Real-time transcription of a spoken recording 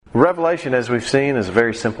Revelation, as we've seen, is a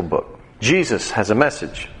very simple book. Jesus has a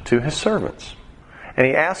message to His servants. And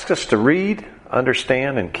He asks us to read,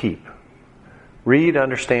 understand, and keep. Read,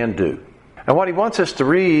 understand, do. And what He wants us to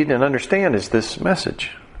read and understand is this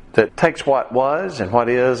message that takes what was and what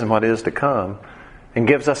is to come and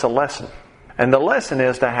gives us a lesson. And the lesson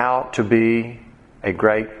is to how to be a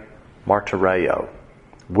great martyreo,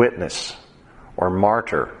 witness or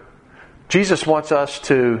martyr. Jesus wants us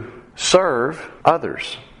to serve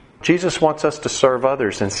others. Jesus wants us to serve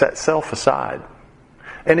others and set self aside.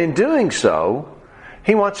 And in doing so,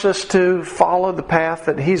 He wants us to follow the path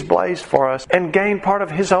that He's blazed for us and gain part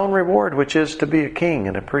of His own reward, which is to be a king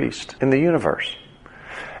and a priest in the universe.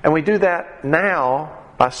 And we do that now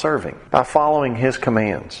by serving, by following His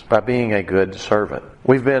commands, by being a good servant.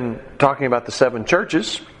 We've been talking about the 7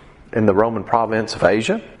 churches in the Roman province of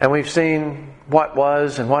Asia, and we've seen what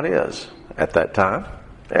was and what is at that time.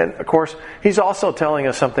 And of course, He's also telling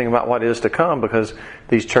us something about what is to come, because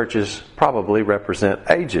these churches probably represent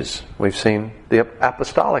ages. We've seen the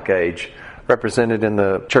apostolic age represented in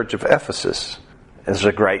the church of Ephesus. It's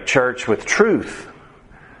a great church with truth.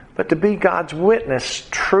 But to be God's witness,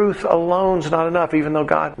 truth alone is not enough, even though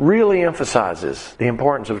God really emphasizes the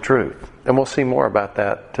importance of truth. And we'll see more about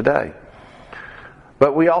that today.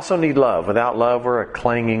 But we also need love. Without love, we're a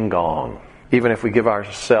clanging gong. Even if we give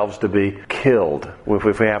ourselves to be killed,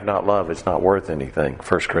 if we have not love, it's not worth anything,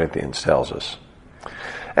 1 Corinthians tells us.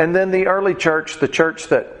 And then the early church, the church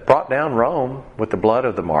that brought down Rome with the blood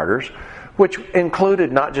of the martyrs, which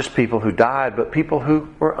included not just people who died, but people who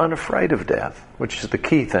were unafraid of death, which is the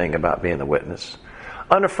key thing about being a witness.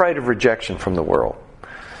 Unafraid of rejection from the world.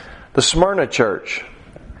 The Smyrna church,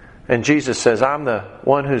 and Jesus says, I'm the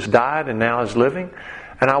one who's died and now is living,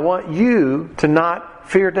 and I want you to not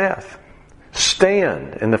fear death.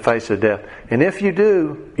 Stand in the face of death. And if you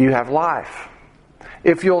do, you have life.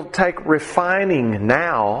 If you'll take refining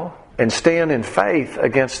now and stand in faith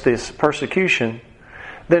against this persecution,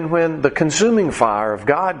 then when the consuming fire of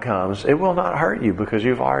God comes, it will not hurt you because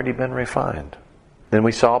you've already been refined. Then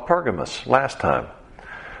we saw Pergamos last time.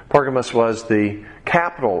 Pergamos was the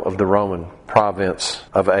capital of the Roman province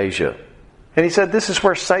of Asia. And he said this is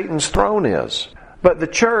where Satan's throne is. But the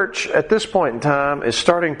church at this point in time is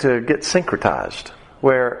starting to get syncretized,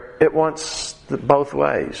 where it wants both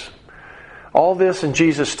ways. All this in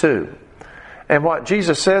Jesus too. And what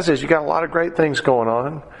Jesus says is you got a lot of great things going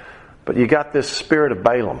on, but you got this spirit of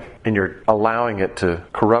Balaam, and you're allowing it to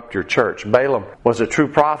corrupt your church. Balaam was a true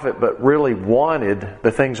prophet, but really wanted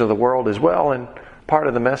the things of the world as well. And part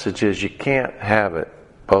of the message is you can't have it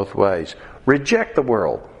both ways. Reject the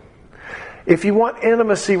world. If you want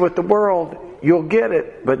intimacy with the world, you'll get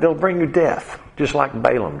it, but they'll bring you death, just like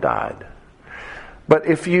Balaam died. But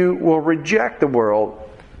if you will reject the world,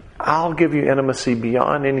 I'll give you intimacy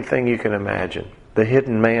beyond anything you can imagine. The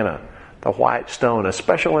hidden manna, the white stone, a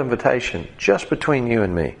special invitation just between you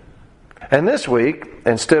and me. And this week,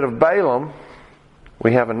 instead of Balaam,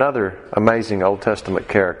 we have another amazing Old Testament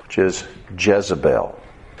character, which is Jezebel.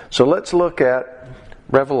 So let's look at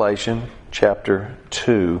Revelation chapter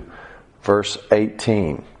 2, verse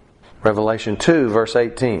 18. Revelation 2, verse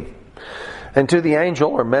 18. And to the angel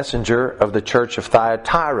or messenger of the church of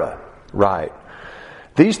Thyatira write,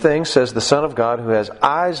 These things says the Son of God, who has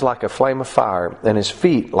eyes like a flame of fire and his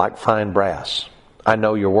feet like fine brass. I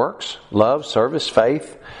know your works, love, service,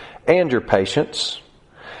 faith, and your patience.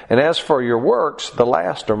 And as for your works, the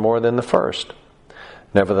last are more than the first.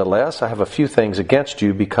 Nevertheless, I have a few things against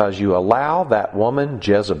you, because you allow that woman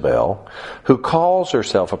Jezebel, who calls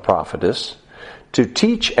herself a prophetess, to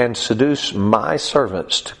teach and seduce my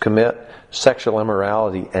servants to commit sexual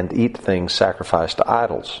immorality and eat things sacrificed to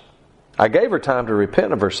idols. I gave her time to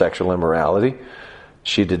repent of her sexual immorality.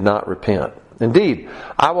 She did not repent. Indeed,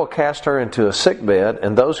 I will cast her into a sickbed,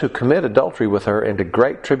 and those who commit adultery with her into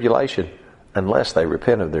great tribulation, unless they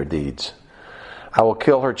repent of their deeds. I will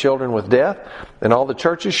kill her children with death, and all the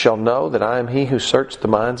churches shall know that I am He who searched the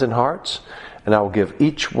minds and hearts, and I will give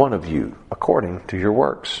each one of you according to your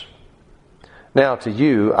works. Now to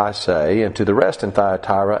you I say, and to the rest in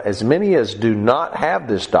Thyatira, as many as do not have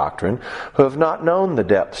this doctrine, who have not known the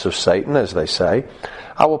depths of Satan, as they say,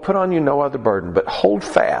 I will put on you no other burden, but hold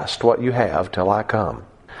fast what you have till I come.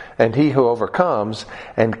 And he who overcomes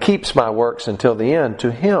and keeps my works until the end,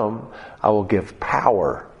 to him I will give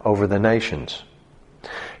power over the nations.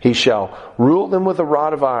 He shall rule them with a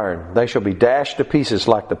rod of iron. They shall be dashed to pieces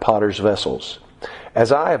like the potter's vessels,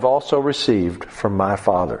 as I have also received from my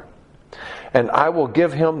Father. And I will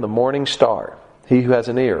give him the morning star. He who has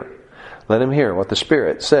an ear, let him hear what the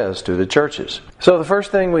Spirit says to the churches. So the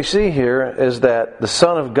first thing we see here is that the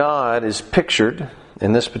Son of God is pictured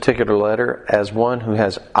in this particular letter as one who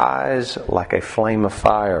has eyes like a flame of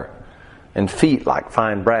fire and feet like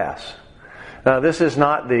fine brass. Now, this is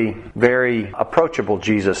not the very approachable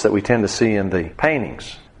Jesus that we tend to see in the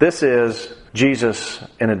paintings. This is Jesus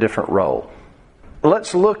in a different role.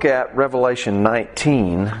 Let's look at Revelation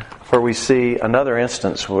 19, where we see another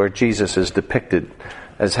instance where Jesus is depicted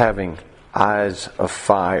as having eyes of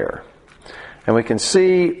fire. And we can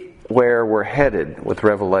see where we're headed with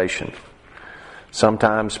Revelation.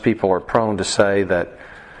 Sometimes people are prone to say that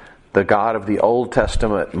the God of the Old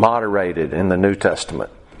Testament moderated in the New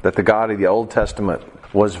Testament, that the God of the Old Testament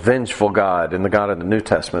was vengeful God and the God of the New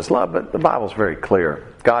Testament is love, but the Bible's very clear.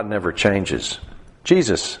 God never changes.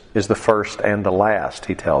 Jesus is the first and the last,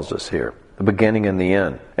 he tells us here, the beginning and the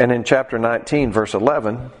end. And in chapter 19, verse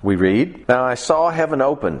 11, we read, "Now I saw heaven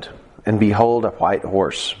opened, and behold a white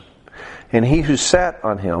horse. And he who sat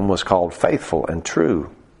on him was called Faithful and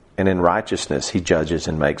True, and in righteousness he judges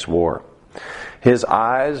and makes war. His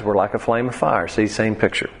eyes were like a flame of fire." See, same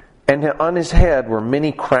picture. "And on his head were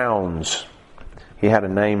many crowns. He had a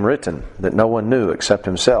name written that no one knew except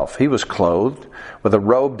himself. He was clothed with a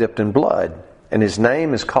robe dipped in blood, and his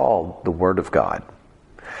name is called the Word of God.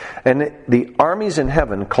 And the armies in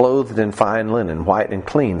heaven, clothed in fine linen, white and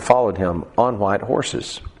clean, followed him on white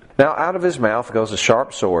horses. Now out of his mouth goes a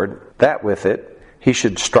sharp sword, that with it he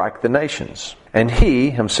should strike the nations. And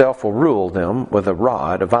he himself will rule them with a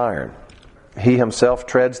rod of iron. He himself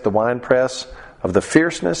treads the winepress of the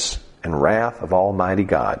fierceness and wrath of Almighty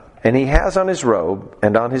God. And he has on his robe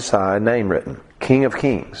and on his thigh a name written, King of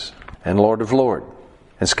Kings and Lord of Lords."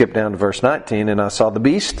 And skip down to verse 19, "And I saw the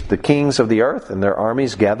beast, the kings of the earth, and their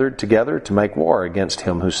armies gathered together to make war against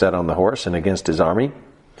him who sat on the horse and against his army.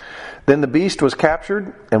 Then the beast was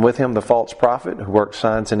captured, and with him the false prophet who worked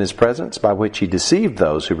signs in his presence, by which he deceived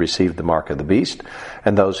those who received the mark of the beast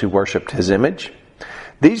and those who worshipped his image.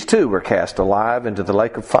 These two were cast alive into the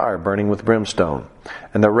lake of fire burning with brimstone.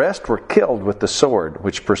 And the rest were killed with the sword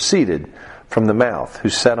which proceeded from the mouth, who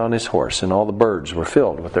sat on his horse, and all the birds were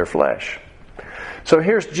filled with their flesh." So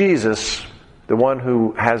here's Jesus, the one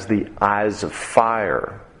who has the eyes of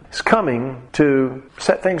fire, is coming to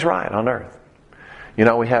set things right on earth. You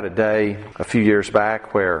know, we had a day a few years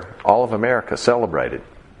back where all of America celebrated.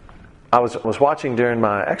 I was watching during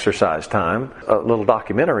my exercise time a little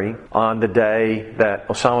documentary on the day that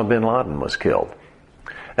Osama bin Laden was killed.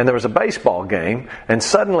 And there was a baseball game, and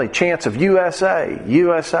suddenly chants of USA,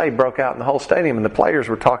 USA broke out in the whole stadium, and the players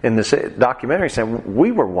were talking in this documentary saying,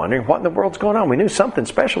 we were wondering what in the world's going on. We knew something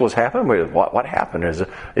special was happening. What happened?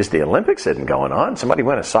 Is the Olympics isn't going on? Somebody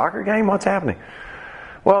win a soccer game? What's happening?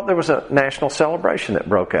 Well, there was a national celebration that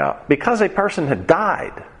broke out because a person had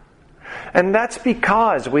died. And that's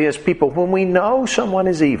because we as people, when we know someone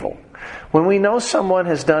is evil, when we know someone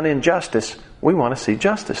has done injustice, we want to see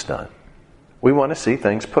justice done. We want to see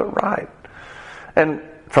things put right. And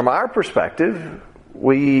from our perspective,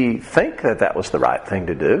 we think that that was the right thing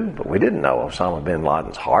to do, but we didn't know Osama bin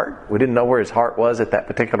Laden's heart. We didn't know where his heart was at that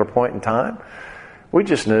particular point in time. We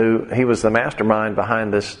just knew he was the mastermind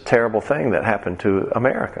behind this terrible thing that happened to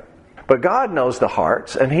America. But God knows the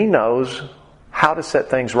hearts, and He knows how to set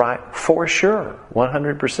things right for sure,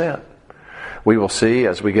 100%. We will see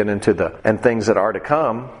as we get into the "and things that are to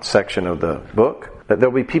come" section of the book, that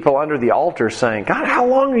there'll be people under the altar saying, "God, how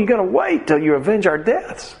long are you going to wait till you avenge our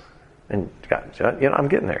deaths?" And God, I'm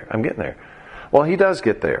getting there. Well, He does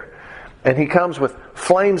get there. And He comes with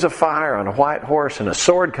flames of fire on a white horse and a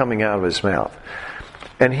sword coming out of His mouth.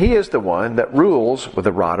 And He is the one that rules with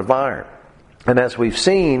a rod of iron. And as we've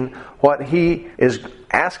seen, what He is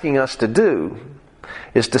asking us to do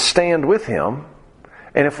is to stand with Him.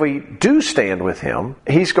 And if we do stand with Him,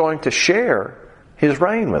 He's going to share His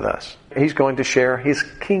reign with us. He's going to share His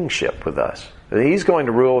kingship with us. He's going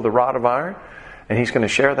to rule with a rod of iron, and He's going to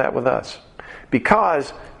share that with us.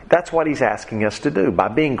 Because that's what He's asking us to do. By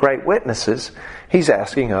being great witnesses, He's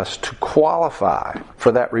asking us to qualify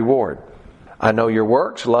for that reward. "I know your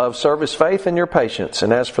works, love, service, faith, and your patience.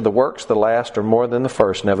 And as for the works, the last are more than the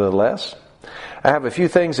first. Nevertheless, I have a few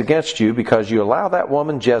things against you, because you allow that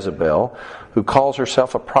woman Jezebel, who calls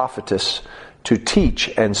herself a prophetess, to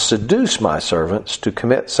teach and seduce my servants to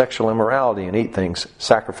commit sexual immorality and eat things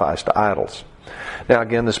sacrificed to idols." Now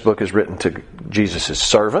again, this book is written to Jesus'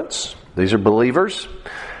 servants. These are believers.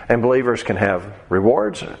 And believers can have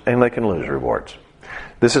rewards and they can lose rewards.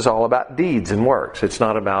 This is all about deeds and works. It's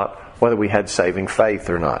not about whether we had saving faith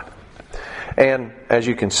or not. And as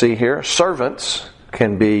you can see here, servants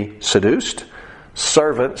can be seduced.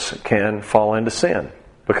 Servants can fall into sin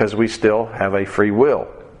because we still have a free will.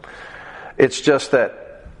 It's just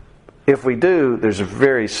that if we do, there's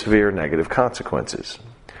very severe negative consequences.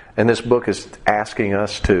 And this book is asking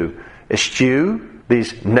us to eschew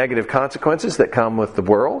these negative consequences that come with the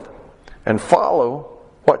world and follow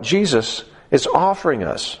what Jesus is offering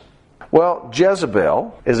us. Well,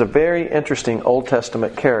 Jezebel is a very interesting Old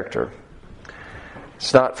Testament character.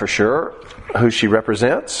 It's not for sure who she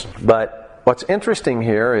represents, but what's interesting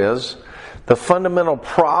here is the fundamental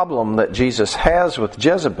problem that Jesus has with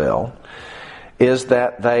Jezebel is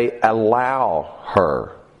that they allow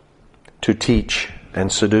her to teach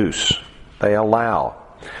and seduce. They allow.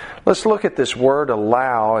 Let's look at this word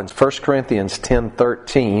allow in 1 Corinthians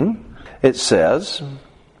 10:13. It says,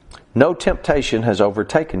 "No temptation has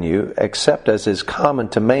overtaken you except as is common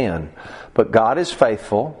to man, but God is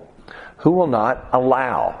faithful, who will not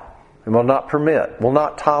allow, and will not permit, will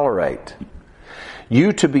not tolerate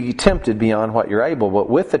you to be tempted beyond what you're able, but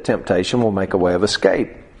with the temptation will make a way of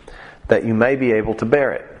escape, that you may be able to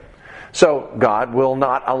bear it." So God will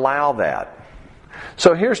not allow that.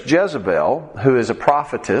 So here's Jezebel, who is a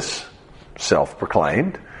prophetess,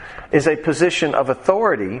 self-proclaimed, is a position of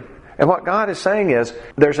authority. And what God is saying is,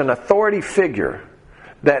 there's an authority figure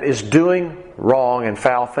that is doing wrong and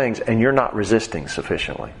foul things, and you're not resisting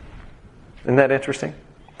sufficiently. Isn't that interesting?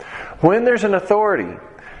 When there's an authority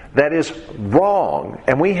that is wrong,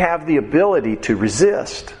 and we have the ability to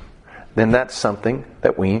resist, then that's something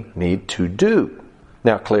that we need to do.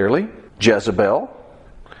 Now clearly, Jezebel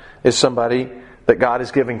is somebody that God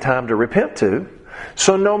is giving time to repent to.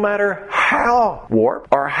 So no matter how warped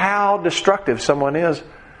or how destructive someone is,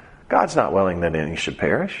 God's not willing that any should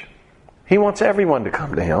perish. He wants everyone to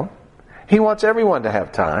come to Him. He wants everyone to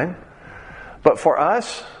have time. But for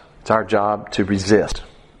us, it's our job to resist.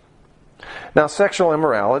 Now, sexual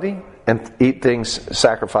immorality and eat things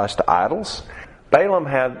sacrificed to idols. Balaam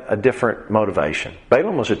had a different motivation.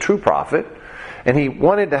 Balaam was a true prophet, and he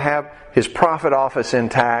wanted to have his prophet office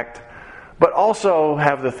intact, but also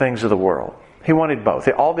have the things of the world. He wanted both.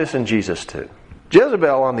 All this in Jesus too.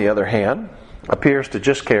 Jezebel, on the other hand, appears to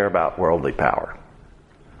just care about worldly power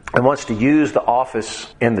and wants to use the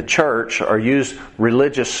office in the church or use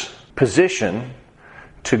religious position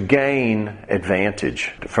to gain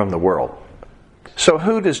advantage from the world. So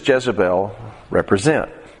who does Jezebel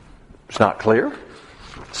represent? It's not clear.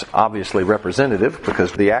 It's obviously representative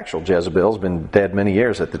because the actual Jezebel has been dead many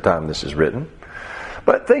years at the time this is written.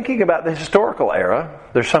 But thinking about the historical era,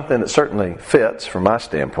 there's something that certainly fits from my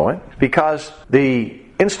standpoint, because the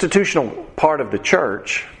institutional part of the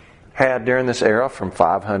church had during this era from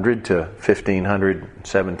 500 to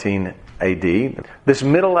 1517 AD, this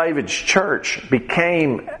middle-aged church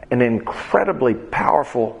became an incredibly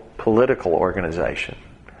powerful political organization.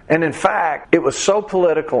 And in fact, it was so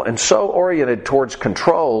political and so oriented towards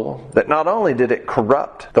control that not only did it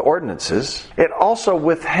corrupt the ordinances, it also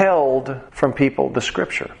withheld from people the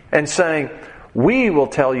Scripture. And saying, we will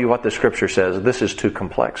tell you what the Scripture says. This is too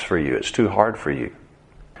complex for you. It's too hard for you.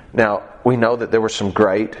 Now, we know that there were some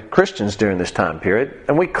great Christians during this time period.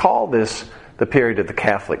 And we call this the period of the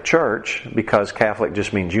Catholic Church because Catholic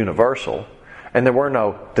just means universal. And there were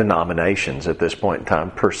no denominations at this point in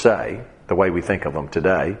time per se, the way we think of them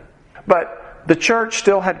today. But the church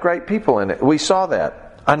still had great people in it. We saw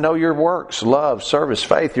that. I know your works, love, service,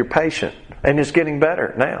 faith, you're patient. And it's getting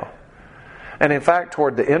better now. And in fact,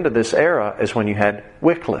 toward the end of this era is when you had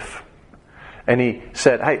Wycliffe. And he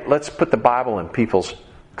said, hey, let's put the Bible in people's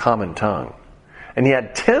common tongue. And he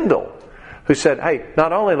had Tyndale, who said, hey,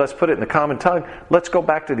 not only let's put it in the common tongue, let's go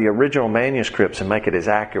back to the original manuscripts and make it as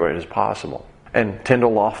accurate as possible. And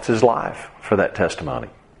Tyndale lost his life for that testimony.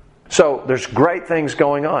 So there's great things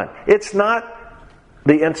going on. It's not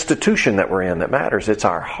the institution that we're in that matters. It's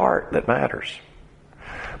our heart that matters.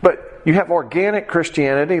 But you have organic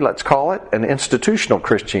Christianity, let's call it, and institutional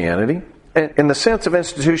Christianity. And in the sense of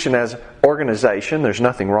institution as organization, there's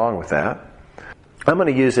nothing wrong with that. I'm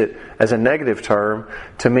going to use it as a negative term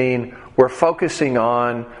to mean we're focusing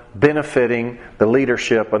on benefiting the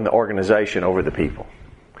leadership and the organization over the people.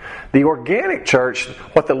 The organic church,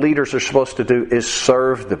 what the leaders are supposed to do is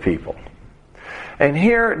serve the people. And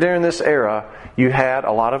here, during this era, you had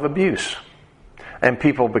a lot of abuse. And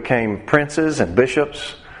people became princes and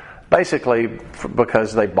bishops, basically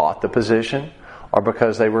because they bought the position or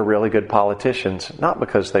because they were really good politicians, not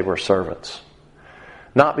because they were servants.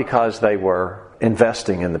 Not because they were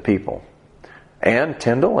investing in the people. And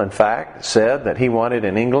Tyndale, in fact, said that he wanted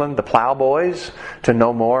in England the plowboys to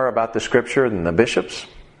know more about the Scripture than the bishops.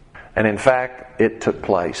 And in fact, it took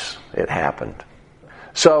place. It happened.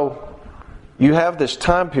 So, you have this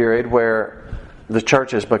time period where the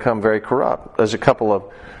church has become very corrupt. There's a couple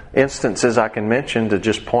of instances I can mention to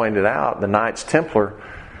just point it out. The Knights Templar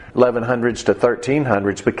 1100s to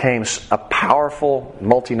 1300s became a powerful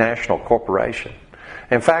multinational corporation.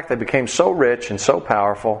 In fact, they became so rich and so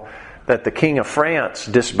powerful that the King of France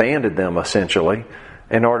disbanded them essentially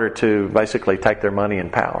in order to basically take their money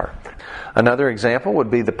and power. Another example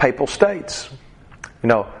would be the Papal States. You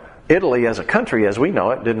know, Italy as a country, as we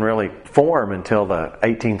know it, didn't really form until the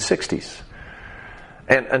 1860s.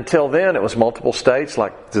 And until then, it was multiple states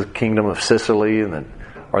like the Kingdom of Sicily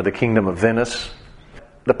or the Kingdom of Venice.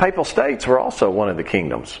 The Papal States were also one of the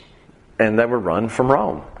kingdoms, and they were run from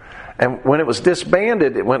Rome. And when it was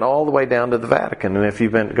disbanded, it went all the way down to the Vatican. And if you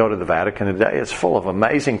go to the Vatican today, it's full of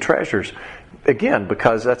amazing treasures. Again,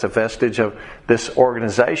 because that's a vestige of this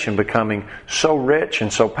organization becoming so rich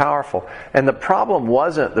and so powerful. And the problem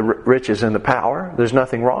wasn't the riches and the power. There's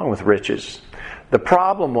nothing wrong with riches. The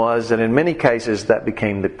problem was that in many cases that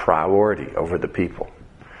became the priority over the people.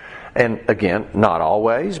 And again, not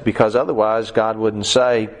always, because otherwise God wouldn't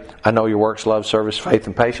say, I know your works, love, service, faith,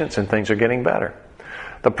 and patience, and things are getting better.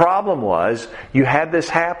 The problem was you had this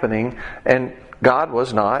happening and God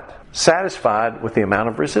was not satisfied with the amount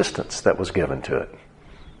of resistance that was given to it.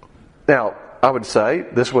 Now, I would say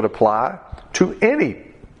this would apply to any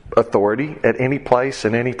authority at any place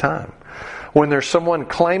at any time. When there's someone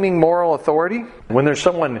claiming moral authority, when there's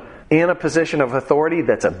someone in a position of authority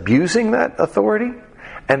that's abusing that authority,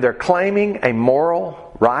 and they're claiming a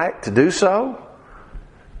moral right to do so,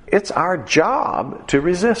 it's our job to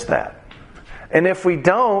resist that. And if we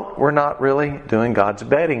don't, we're not really doing God's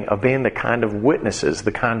bidding of being the kind of witnesses,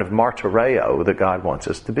 the kind of martyreo that God wants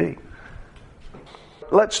us to be.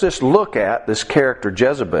 Let's just look at this character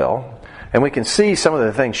Jezebel, and we can see some of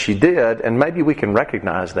the things she did, and maybe we can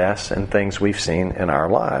recognize this in things we've seen in our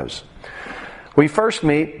lives. We first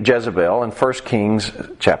meet Jezebel in 1 Kings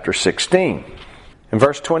chapter 16. In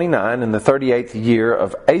verse 29, in the 38th year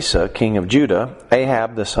of Asa, king of Judah,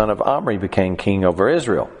 Ahab the son of Omri became king over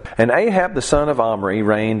Israel. And Ahab the son of Omri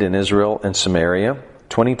reigned in Israel and Samaria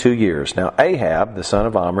 22 years. Now Ahab the son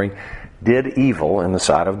of Omri did evil in the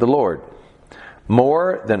sight of the Lord,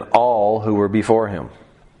 more than all who were before him.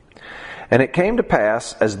 And it came to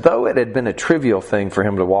pass, as though it had been a trivial thing for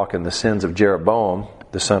him to walk in the sins of Jeroboam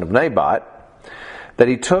the son of Nebat, that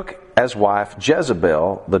he took as wife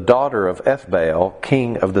Jezebel, the daughter of Ethbaal,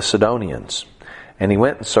 king of the Sidonians. And he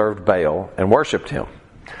went and served Baal and worshipped him.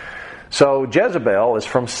 So Jezebel is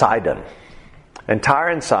from Sidon. And Tyre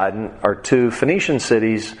and Sidon are two Phoenician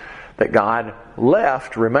cities that God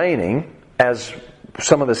left remaining as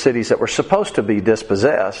some of the cities that were supposed to be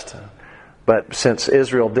dispossessed. But since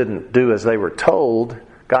Israel didn't do as they were told,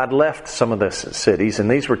 God left some of the cities, and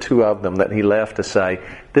these were two of them that he left to say,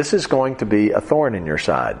 this is going to be a thorn in your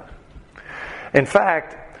side. In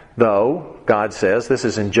fact, though, God says, this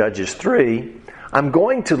is in Judges 3, I'm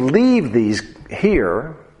going to leave these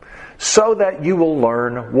here so that you will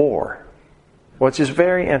learn war. Which is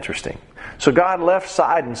very interesting. So God left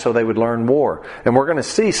Sidon so they would learn war. And we're going to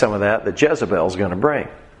see some of that Jezebel is going to bring.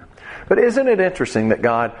 But isn't it interesting that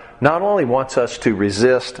God not only wants us to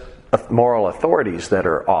resist moral authorities that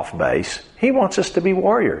are off base, He wants us to be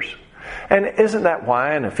warriors. And isn't that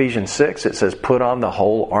why in Ephesians 6 it says, put on the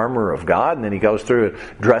whole armor of God? And then he goes through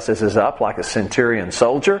and dresses us up like a centurion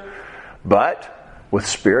soldier. But with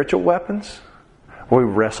spiritual weapons, we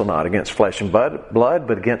wrestle not against flesh and blood,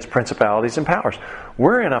 but against principalities and powers.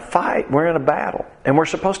 We're in a fight, we're in a battle. And we're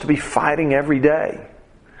supposed to be fighting every day.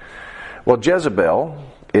 Well, Jezebel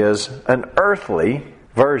is an earthly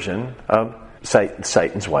version of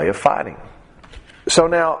Satan's way of fighting. So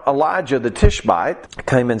now Elijah the Tishbite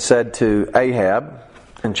came and said to Ahab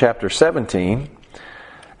in chapter 17,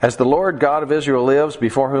 as the Lord God of Israel lives,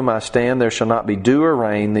 before whom I stand, there shall not be dew or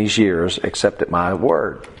rain these years, except at my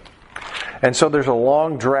word. And so there's a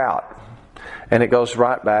long drought, and it goes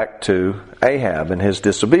right back to Ahab and his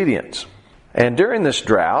disobedience. And during this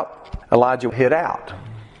drought, Elijah hid out.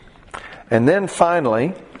 And then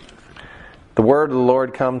finally, the word of the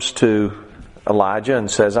Lord comes to Elijah and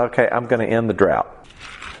says, okay, I'm going to end the drought.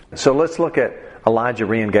 So let's look at Elijah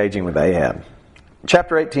re-engaging with Ahab.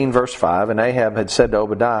 Chapter 18, verse 5, and Ahab had said to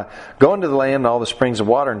Obadiah, go into the land and all the springs of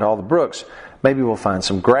water and all the brooks. Maybe we'll find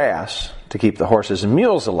some grass to keep the horses and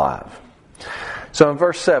mules alive. So in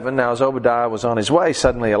verse 7, now as Obadiah was on his way,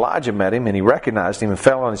 suddenly Elijah met him, and he recognized him and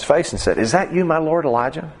fell on his face and said, is that you, my lord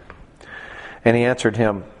Elijah? And he answered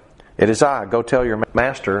him, it is I. Go tell your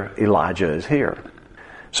master Elijah is here.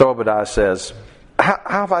 So Obadiah says, how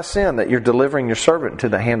have I sinned that you're delivering your servant into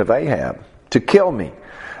the hand of Ahab to kill me?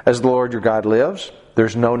 As the Lord your God lives,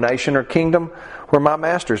 there's no nation or kingdom where my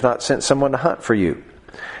master has not sent someone to hunt for you.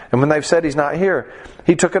 And when they've said he's not here,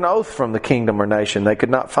 he took an oath from the kingdom or nation, they could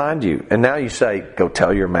not find you. And now you say, go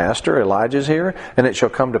tell your master, Elijah's here, and it shall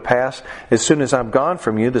come to pass, as soon as I'm gone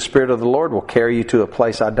from you, the Spirit of the Lord will carry you to a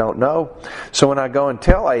place I don't know. So when I go and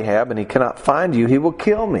tell Ahab, and he cannot find you, he will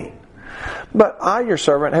kill me. But I, your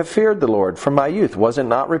servant, have feared the Lord from my youth. Was it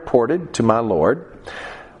not reported to my Lord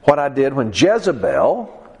what I did when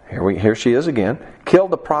Jezebel, here she is again,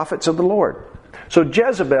 killed the prophets of the Lord? So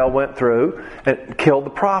Jezebel went through and killed the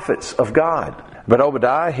prophets of God. But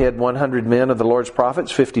Obadiah hid 100 men of the Lord's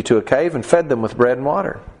prophets, 50 to a cave, and fed them with bread and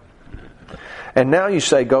water. And now you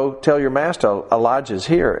say, go tell your master Elijah's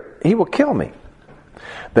here. He will kill me.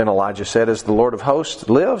 Then Elijah said, as the Lord of hosts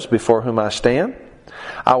lives before whom I stand,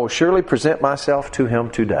 I will surely present myself to him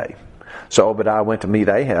today. So Obadiah went to meet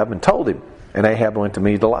Ahab and told him. And Ahab went to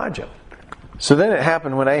meet Elijah. So then it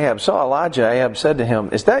happened when Ahab saw Elijah, Ahab said to him,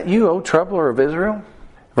 is that you, O troubler of Israel?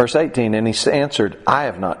 Verse 18, and he answered, I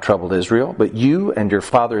have not troubled Israel, but you and your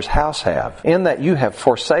father's house have, in that you have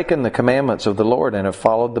forsaken the commandments of the Lord and have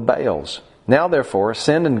followed the Baals. Now therefore,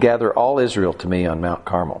 send and gather all Israel to me on Mount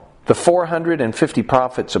Carmel. The 450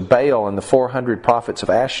 prophets of Baal and the 400 prophets of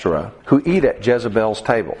Ashtoreth, who eat at Jezebel's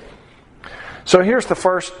table. So here's the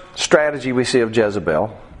first strategy we see of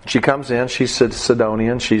Jezebel. She comes in, she's a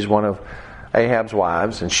Sidonian, she's one of Ahab's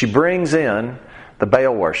wives, and she brings in the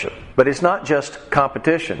Baal worship. But it's not just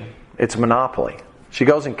competition, it's monopoly. She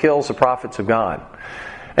goes and kills the prophets of God.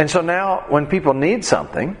 And so now when people need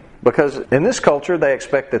something, because in this culture they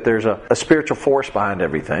expect that there's a spiritual force behind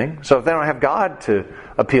everything. So if they don't have God to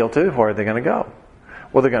appeal to, where are they going to go?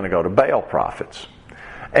 Well, they're going to go to Baal prophets.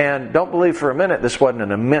 And don't believe for a minute this wasn't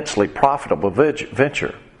an immensely profitable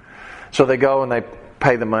venture. So they go and they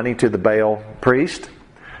pay the money to the Baal priest.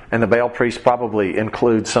 And the Baal priest probably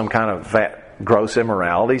includes some kind of gross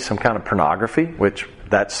immorality, some kind of pornography, which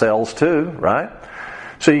that sells too, right?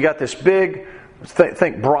 So you got this big,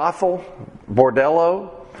 think brothel,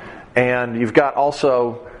 bordello, and you've got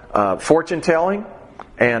also fortune telling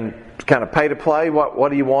and kind of pay to play. What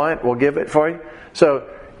do you want? We'll give it for you. So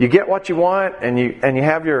you get what you want, and you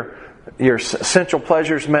have your sensual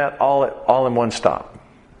pleasures met all in one stop.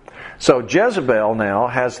 So Jezebel now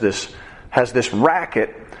has this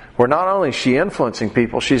racket where not only is she influencing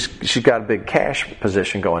people, she's got a big cash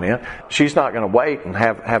position going in. She's not going to wait and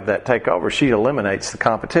have that take over. She eliminates the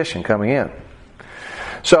competition coming in.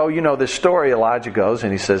 So, this story, Elijah goes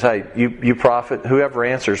and he says, hey, you prophet, whoever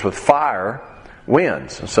answers with fire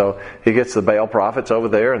wins. And so he gets the Baal prophets over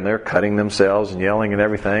there and they're cutting themselves and yelling and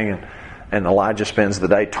everything. And Elijah spends the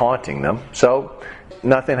day taunting them. So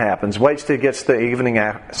nothing happens. Waits till he gets the evening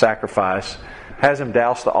sacrifice. Has him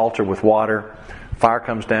douse the altar with water. Fire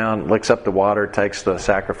comes down, licks up the water, takes the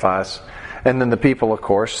sacrifice. And then the people, of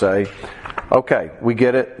course, say, okay, we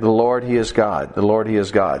get it. The Lord, He is God. The Lord, He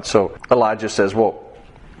is God. So Elijah says, well,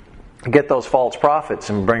 get those false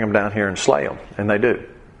prophets and bring them down here and slay them. And they do.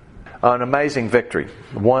 An amazing victory.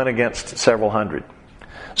 One against several hundred.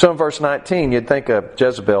 So in verse 19, you'd think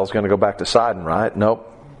Jezebel is going to go back to Sidon, right? Nope,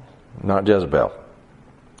 not Jezebel.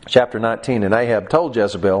 Chapter 19, and Ahab told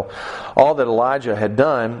Jezebel all that Elijah had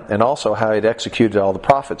done, and also how he had executed all the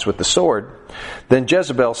prophets with the sword. Then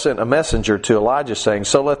Jezebel sent a messenger to Elijah, saying,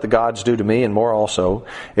 so let the gods do to me, and more also,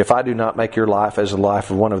 if I do not make your life as the life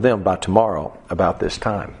of one of them by tomorrow, about this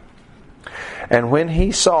time. And when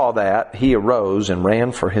he saw that, he arose and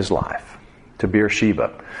ran for his life to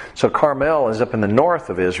Beersheba. So Carmel is up in the north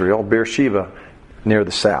of Israel, Beersheba near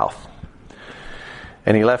the south.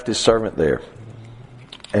 And he left his servant there.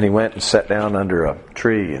 And he went and sat down under a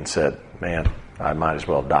tree and said, man, I might as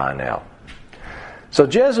well die now. So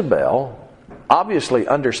Jezebel obviously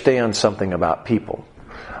understands something about people.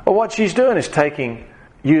 But what she's doing is taking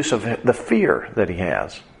use of the fear that he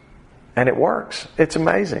has. And it works. It's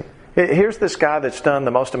amazing. Here's this guy that's done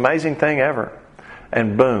the most amazing thing ever.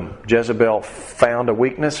 And boom, Jezebel found a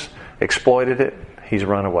weakness, exploited it, he's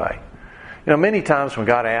run away. Many times when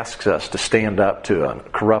God asks us to stand up to a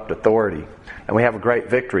corrupt authority, and we have a great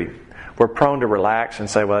victory, we're prone to relax and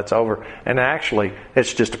say, well, it's over. And actually,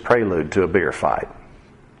 it's just a prelude to a bigger fight.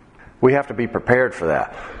 We have to be prepared for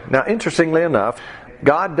that. Now, interestingly enough,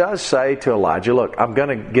 God does say to Elijah, look, I'm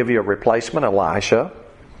going to give you a replacement, Elisha,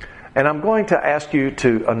 and I'm going to ask you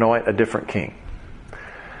to anoint a different king.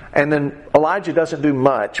 And then Elijah doesn't do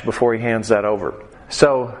much before he hands that over.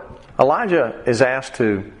 So Elijah is asked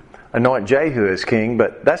to anoint Jehu as king,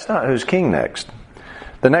 but that's not who's king next.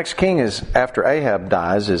 The next king is, after Ahab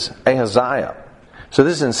dies, is Ahaziah. So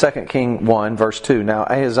this is in 2 Kings 1, verse 2. Now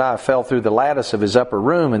Ahaziah fell through the lattice of his upper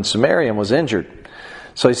room in Samaria and was injured.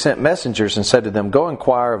 So he sent messengers and said to them, "Go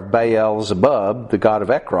inquire of Baal-zebub, the god of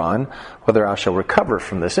Ekron, whether I shall recover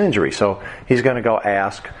from this injury." So he's going to go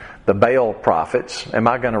ask the Baal prophets, "Am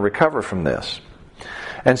I going to recover from this?"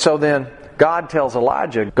 And so then God tells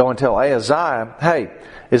Elijah, "Go and tell Ahaziah, hey,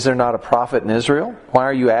 is there not a prophet in Israel? Why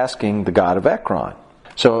are you asking the god of Ekron?"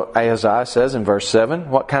 So Ahaziah says in verse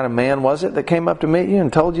 7, "What kind of man was it that came up to meet you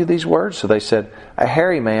and told you these words?" So they said, "A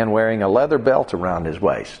hairy man wearing a leather belt around his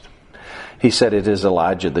waist." He said, "It is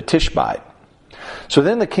Elijah the Tishbite." So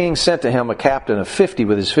then the king sent to him a captain of 50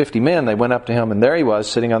 with his 50 men. They went up to him, and there he was,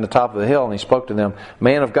 sitting on the top of the hill, and he spoke to them,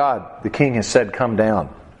 "Man of God, the king has said, come down."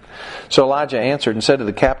 So Elijah answered and said to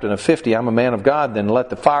the captain of 50, "I'm a man of God, then let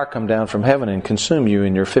the fire come down from heaven and consume you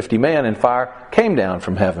and your 50 men." And fire came down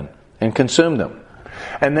from heaven and consumed them.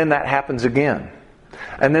 And then that happens again.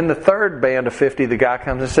 And then the third band of 50, the guy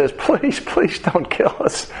comes and says, "Please, please don't kill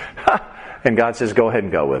us." And God says, "Go ahead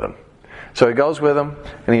and go with them." So he goes with them,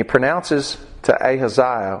 and he pronounces to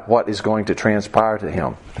Ahaziah what is going to transpire to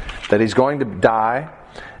him. That he's going to die,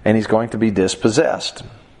 and he's going to be dispossessed.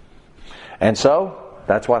 And so,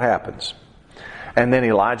 that's what happens. And then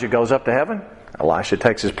Elijah goes up to heaven. Elisha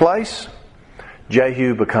takes his place.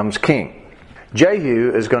 Jehu becomes king.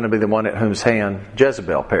 Jehu is going to be the one at whose hand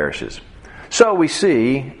Jezebel perishes. So we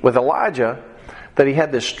see with Elijah that he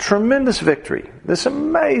had this tremendous victory, this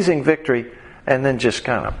amazing victory, and then just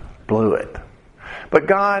kind of blew it. But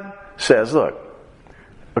God says, "Look,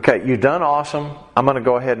 okay, you've done awesome. I'm going to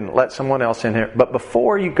go ahead and let someone else in here. But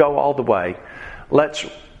before you go all the way, let's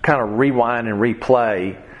kind of rewind and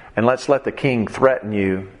replay, and let's let the king threaten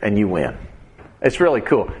you, and you win." It's really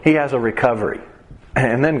cool. He has a recovery.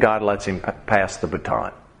 And then God lets him pass the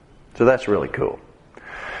baton. So that's really cool.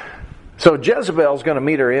 So Jezebel's going to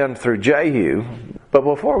meet her end through Jehu. But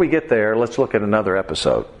before we get there, let's look at another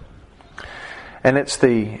episode. And it's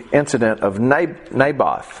the incident of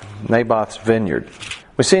Naboth, Naboth's vineyard.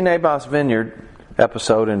 We see Naboth's vineyard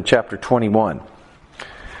episode in chapter 21.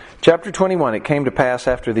 Chapter 21, "It came to pass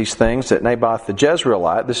after these things that Naboth the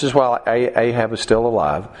Jezreelite," this is while Ahab is still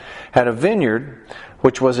alive, "had a vineyard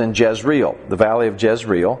which was in Jezreel." The valley of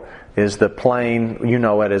Jezreel is the plain, you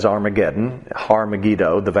know it as Armageddon, Har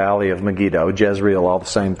Megiddo, the valley of Megiddo, Jezreel, all the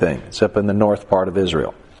same thing. It's up in the north part of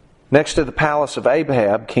Israel. Next to the palace of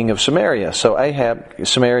Ahab, king of Samaria. So Ahab,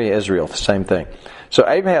 Samaria, Israel, the same thing. So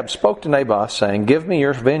Ahab spoke to Naboth, saying, "Give me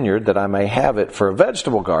your vineyard, that I may have it for a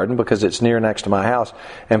vegetable garden, because it's near next to my house.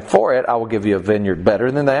 And for it I will give you a vineyard better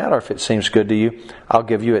than that, or if it seems good to you, I'll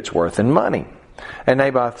give you its worth in money." And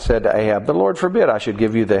Naboth said to Ahab, "The Lord forbid I should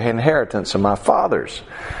give you the inheritance of my fathers."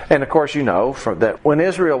 And of course you know that when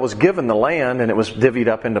Israel was given the land and it was divvied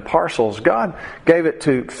up into parcels, God gave it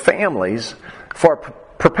to families for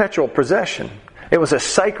perpetual possession. It was a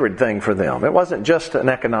sacred thing for them. It wasn't just an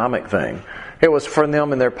economic thing. It was for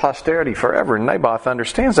them and their posterity forever. And Naboth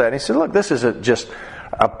understands that. And he said, "Look, this isn't just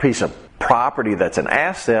a piece of property that's an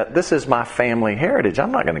asset. This is my family heritage.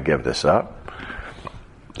 I'm not going to give this up."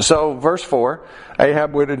 So, verse 4,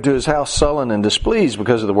 "Ahab went into his house sullen and displeased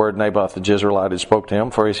because of the word Naboth the Jezreelite had spoke to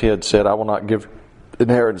him, for he had said, I will not give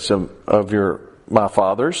inheritance of my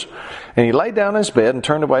fathers. And he laid down in his bed and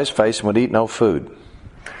turned away his face and would eat no food."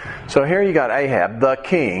 So here you got Ahab, the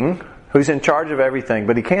king, who's in charge of everything,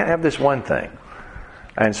 but he can't have this one thing.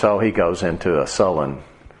 And so he goes into a sullen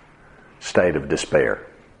state of despair.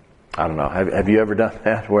 I don't know, have you ever done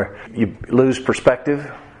that, where you lose perspective?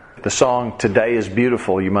 The song "Today is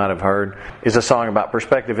Beautiful," you might have heard, is a song about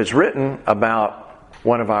perspective. It's written about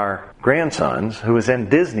one of our grandsons who was in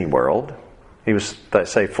Disney World. He was,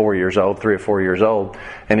 let's say, 4 years old, 3 or 4 years old.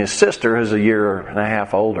 And his sister, who's a year and a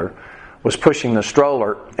half older, was pushing the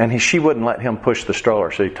stroller, and she wouldn't let him push the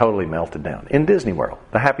stroller, so he totally melted down. In Disney World,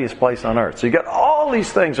 the happiest place on earth. So you got all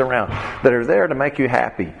these things around that are there to make you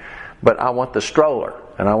happy, but I want the stroller,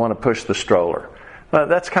 and I want to push the stroller. Well,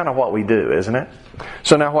 that's kind of what we do, isn't it?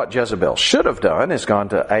 So now what Jezebel should have done is gone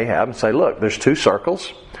to Ahab and say, "Look, there's two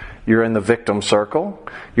circles. You're in the victim circle.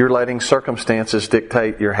 You're letting circumstances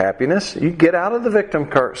dictate your happiness. You get out of the victim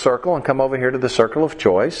circle and come over here to the circle of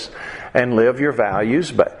choice and live your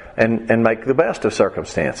values and make the best of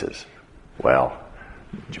circumstances." Well,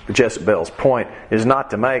 Jezebel's point is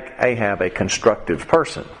not to make Ahab a constructive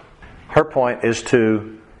person. Her point is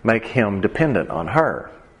to make him dependent on her.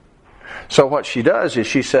 So what she does is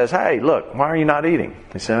she says, "Hey, look, why are you not eating?"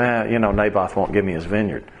 He said, Naboth won't give me his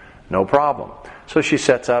vineyard. No problem. So she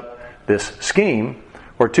sets up this scheme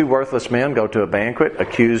where two worthless men go to a banquet,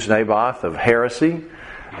 accuse Naboth of heresy,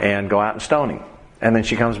 and go out and stone him. And then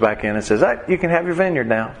she comes back in and says, "Hey, you can have your vineyard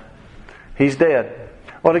now. He's dead."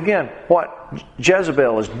 Well, again, what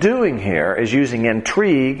Jezebel is doing here is using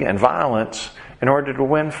intrigue and violence in order to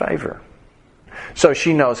win favor. So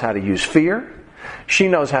she knows how to use fear. She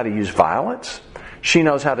knows how to use violence. She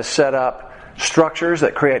knows how to set up structures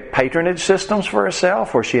that create patronage systems for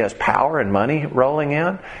herself where she has power and money rolling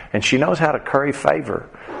in. And she knows how to curry favor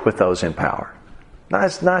with those in power.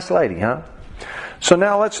 Nice lady, huh? So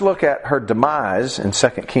now let's look at her demise in 2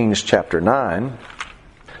 Kings chapter 9.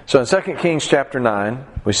 So in 2 Kings chapter 9,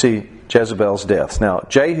 we see Jezebel's death. Now,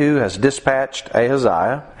 Jehu has dispatched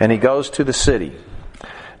Ahaziah, and he goes to the city.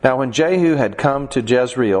 Now, when Jehu had come to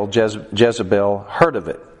Jezreel, Jezebel heard of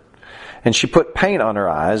it. And she put paint on her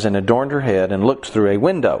eyes and adorned her head and looked through a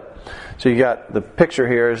window. So you got the picture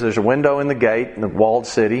here is there's a window in the gate in the walled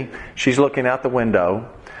city. She's looking out the window,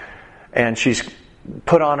 and she's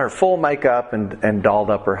put on her full makeup and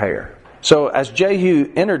dolled up her hair. So as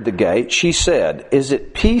Jehu entered the gate, she said, "Is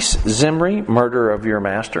it peace, Zimri, murderer of your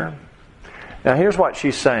master?" Now here's what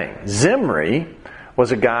she's saying. Zimri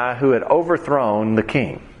was a guy who had overthrown the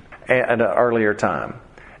king at an earlier time.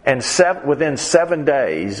 And within 7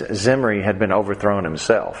 days, Zimri had been overthrown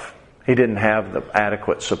himself. He didn't have the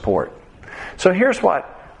adequate support. So here's what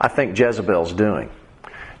I think Jezebel's doing.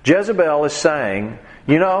 Jezebel is saying,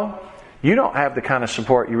 you don't have the kind of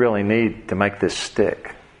support you really need to make this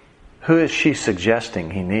stick. Who is she suggesting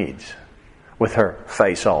he needs with her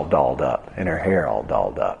face all dolled up and her hair all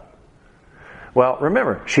dolled up? Well,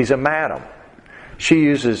 remember, she's a madam. She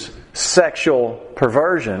uses sexual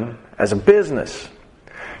perversion as a business.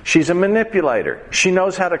 She's a manipulator. She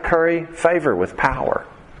knows how to curry favor with power.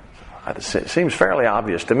 It seems fairly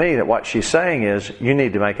obvious to me that what she's saying is, you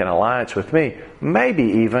need to make an alliance with me. Maybe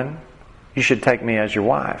even you should take me as your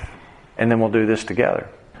wife, and then we'll do this together.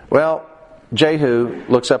 Well, Jehu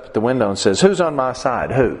looks up at the window and says, "Who's on my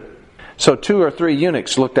side? Who?" So 2 or 3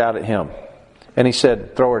 eunuchs looked out at him, and he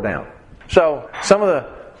said, "Throw her down." So some of the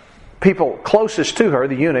people closest to her,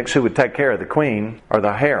 the eunuchs who would take care of the queen or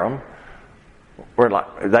the harem,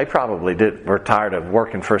 they probably were tired of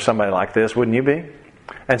working for somebody like this, wouldn't you be?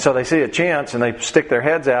 And so they see a chance and they stick their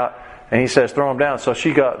heads out, and he says, "Throw them down." So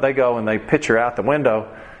they go and they pitch her out the window,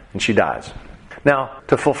 and she dies. Now,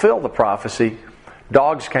 to fulfill the prophecy,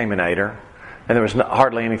 dogs came and ate her, and there was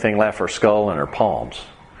hardly anything left for her skull and her palms.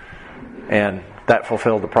 And that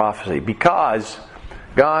fulfilled the prophecy because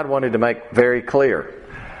God wanted to make very clear,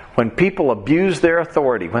 when people abuse their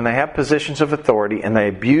authority, when they have positions of authority and they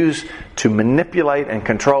abuse to manipulate and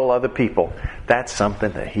control other people, that's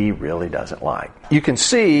something that He really doesn't like. You can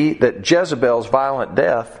see that Jezebel's violent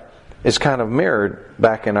death is kind of mirrored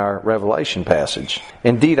back in our Revelation passage.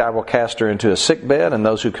 "Indeed, I will cast her into a sick bed, and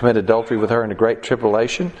those who commit adultery with her into great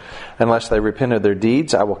tribulation, unless they repent of their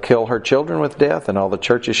deeds. I will kill her children with death, and all the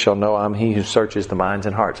churches shall know I am He who searches the minds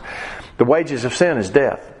and hearts." The wages of sin is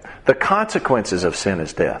death. The consequences of sin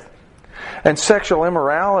is death. And sexual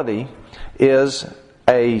immorality is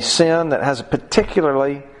a sin that has a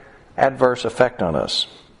particularly adverse effect on us.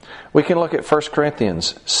 We can look at 1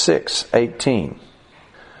 Corinthians 6:18.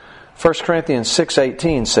 1 Corinthians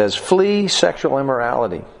 6:18 says, "Flee sexual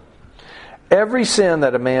immorality. Every sin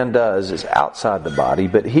that a man does is outside the body,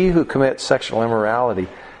 but he who commits sexual immorality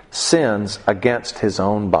sins against his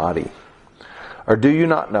own body. Or do you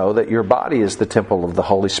not know that your body is the temple of the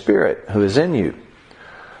Holy Spirit who is in you,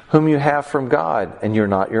 whom you have from God, and you're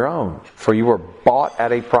not your own? For you were bought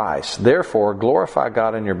at a price. Therefore, glorify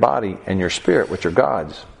God in your body and your spirit, which are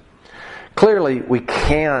God's." Clearly, we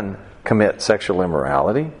can commit sexual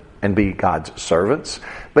immorality and be God's servants.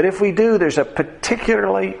 But if we do, there's a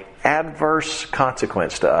particularly adverse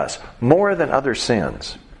consequence to us, more than other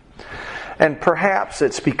sins. And perhaps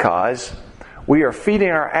it's because we are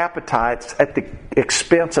feeding our appetites at the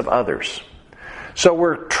expense of others. So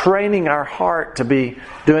we're training our heart to be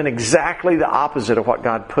doing exactly the opposite of what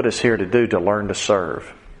God put us here to do, to learn to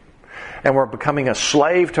serve. And we're becoming a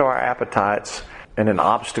slave to our appetites and an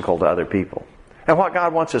obstacle to other people. And what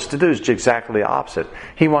God wants us to do is exactly the opposite.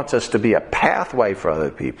 He wants us to be a pathway for other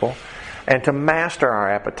people and to master our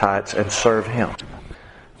appetites and serve Him.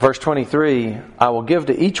 Verse 23, "I will give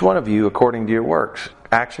to each one of you according to your works."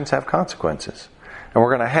 Actions have consequences. And we're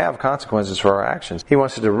going to have consequences for our actions. He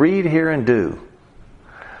wants us to read, hear, and do.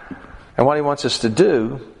 And what He wants us to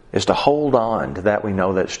do is to hold on to that we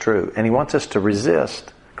know that's true. And He wants us to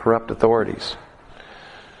resist corrupt authorities.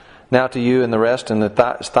 "Now to you and the rest in the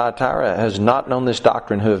Thyatira has not known this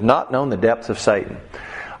doctrine, who have not known the depths of Satan."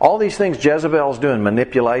 All these things Jezebel's doing,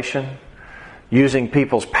 manipulation, using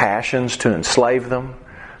people's passions to enslave them,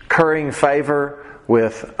 currying favor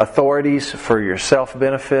with authorities for your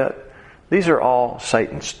self-benefit, these are all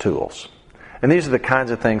Satan's tools. And these are the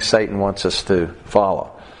kinds of things Satan wants us to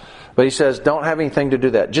follow. But he says, don't have anything to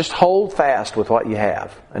do that. Just hold fast with what you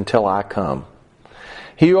have until I come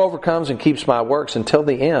He who overcomes and keeps my works until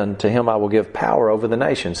the end, to him I will give power over the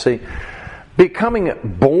nations. See, becoming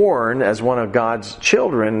born as one of God's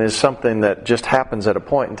children is something that just happens at a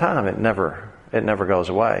point in time. It never goes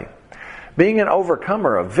away. Being an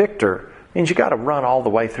overcomer, a victor, means you got to run all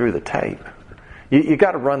the way through the tape. You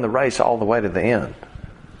got to run the race all the way to the end.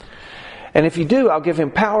 And if you do, I'll give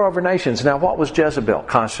him power over nations. Now, what was Jezebel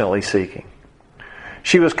constantly seeking?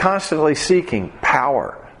 She was constantly seeking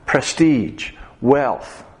power, prestige,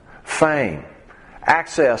 wealth, fame,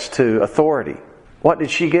 access to authority. What did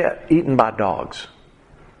she get? Eaten by dogs.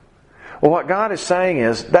 Well, what God is saying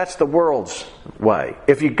is that's the world's way.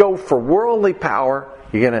 If you go for worldly power,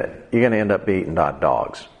 you're going to end up being eaten by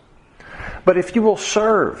dogs. But if you will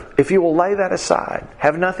serve, if you will lay that aside,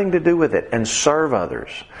 have nothing to do with it, and serve others,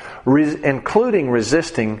 including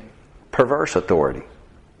resisting perverse authority,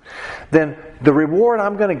 then the reward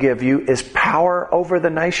I'm going to give you is power over the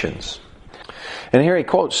nations. And here he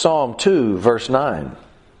quotes Psalm 2, verse 9.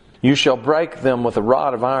 You shall break them with a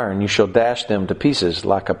rod of iron. You shall dash them to pieces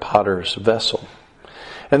like a potter's vessel.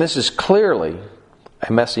 And this is clearly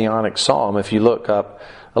a messianic psalm. If you look up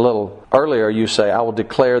a little earlier, you say, I will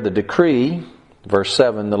declare the decree. Verse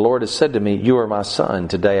 7, the Lord has said to me, you are my son.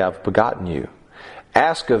 Today I've begotten you.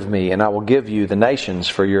 Ask of me, and I will give you the nations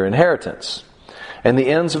for your inheritance, and the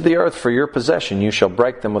ends of the earth for your possession. You shall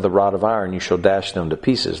break them with a rod of iron. You shall dash them to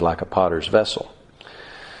pieces like a potter's vessel.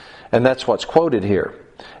 And that's what's quoted here.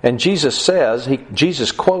 And Jesus says,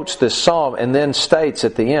 Jesus quotes this psalm and then states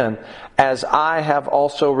at the end, as I have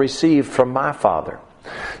also received from my Father.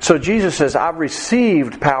 So Jesus says, I've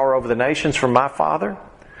received power over the nations from my Father.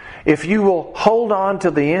 If you will hold on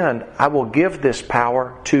to the end, I will give this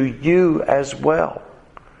power to you as well.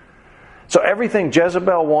 So everything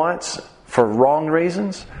Jezebel wants for wrong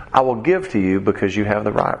reasons, I will give to you because you have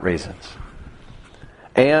the right reasons.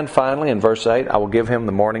 And finally, in verse 8, I will give him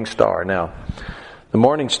the morning star. Now, the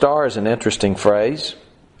morning star is an interesting phrase.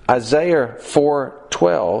 Isaiah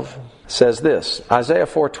 4:12 says this. Isaiah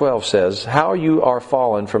 4:12 says, how you are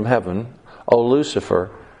fallen from heaven, O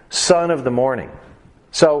Lucifer, son of the morning.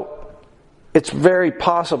 So, it's very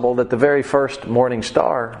possible that the very first morning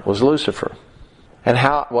star was Lucifer. And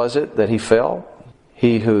how was it that he fell?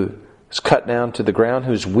 He who is cut down to the ground,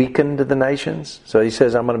 who's weakened the nations. So he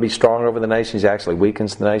says, I'm going to be strong over the nations. He actually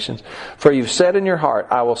weakens the nations. For you've said in your heart,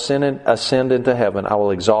 I will ascend into heaven. I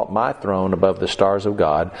will exalt my throne above the stars of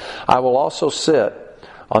God. I will also sit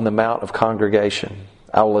on the mount of congregation.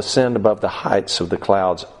 I will ascend above the heights of the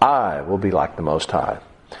clouds. I will be like the Most High.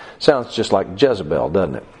 Sounds just like Jezebel,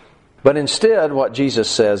 doesn't it? But instead, what Jesus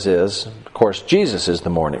says is, of course, Jesus is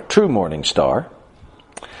the true morning star.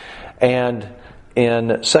 And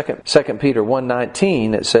in 2 Peter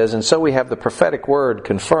 1:19 it says, and so we have the prophetic word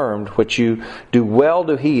confirmed, which you do well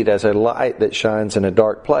to heed as a light that shines in a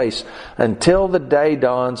dark place, until the day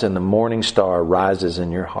dawns and the morning star rises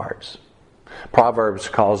in your hearts. Proverbs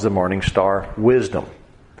calls the morning star wisdom.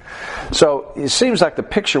 So it seems like the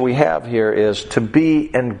picture we have here is to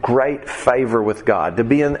be in great favor with God, to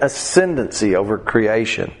be in ascendancy over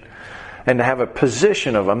creation, and to have a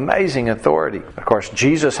position of amazing authority. Of course,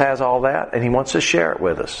 Jesus has all that, and He wants to share it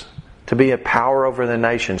with us. To be a power over the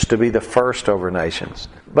nations, to be the first over nations.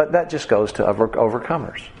 But that just goes to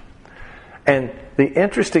overcomers. And the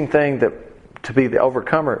interesting thing that to be the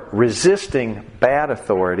overcomer, resisting bad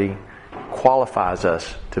authority qualifies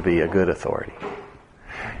us to be a good authority.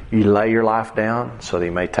 You lay your life down so that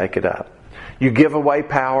you may take it up. You give away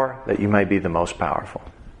power that you may be the most powerful.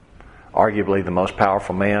 Arguably the most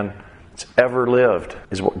powerful man that's ever lived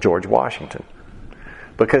is George Washington,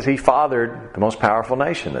 because he fathered the most powerful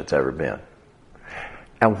nation that's ever been.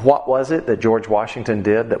 And what was it that George Washington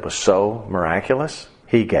did that was so miraculous?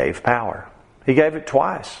 He gave power. He gave it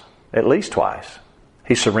twice, at least twice.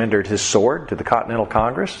 He surrendered his sword to the Continental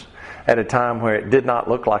Congress at a time where it did not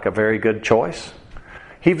look like a very good choice.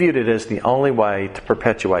 He viewed it as the only way to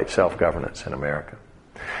perpetuate self-governance in America.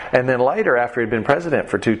 And then later, after he'd been president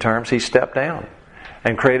for 2 terms, he stepped down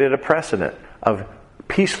and created a precedent of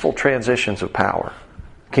peaceful transitions of power.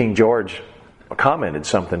 King George commented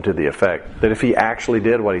something to the effect that if he actually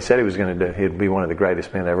did what he said he was going to do, he'd be one of the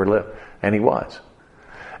greatest men ever lived. And he was.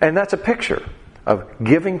 And that's a picture of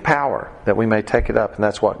giving power that we may take it up. And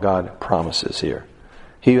that's what God promises here.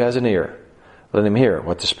 He who has an ear, let him hear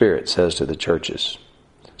what the Spirit says to the churches.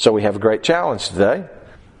 So we have a great challenge today.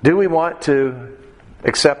 Do we want to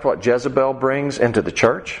accept what Jezebel brings into the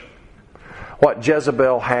church? What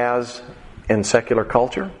Jezebel has in secular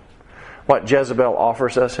culture? What Jezebel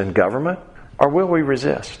offers us in government? Or will we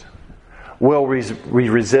resist? Will we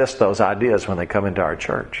resist those ideas when they come into our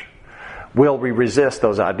church? Will we resist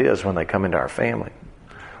those ideas when they come into our family?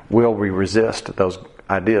 will we resist those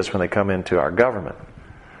ideas when they come into our government?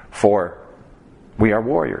 For we are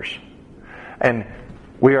warriors. And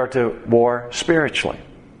we are to war spiritually.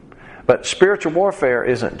 But spiritual warfare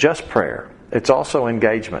isn't just prayer. It's also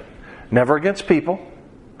engagement. Never against people,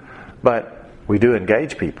 but we do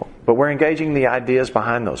engage people. But we're engaging the ideas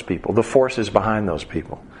behind those people, the forces behind those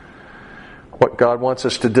people. What God wants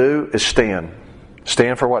us to do is stand.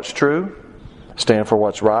 Stand for what's true. Stand for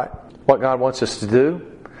what's right. What God wants us to do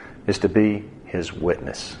is to be His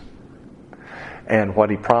witness. And what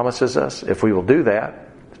He promises us, if we will do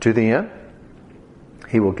that to the end,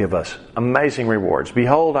 He will give us amazing rewards.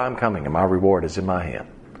 Behold, I'm coming, and my reward is in my hand.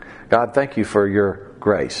 God, thank You for Your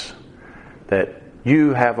grace that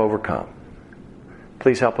You have overcome.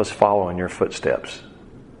 Please help us follow in Your footsteps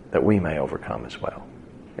that we may overcome as well.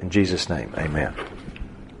 In Jesus' name, amen.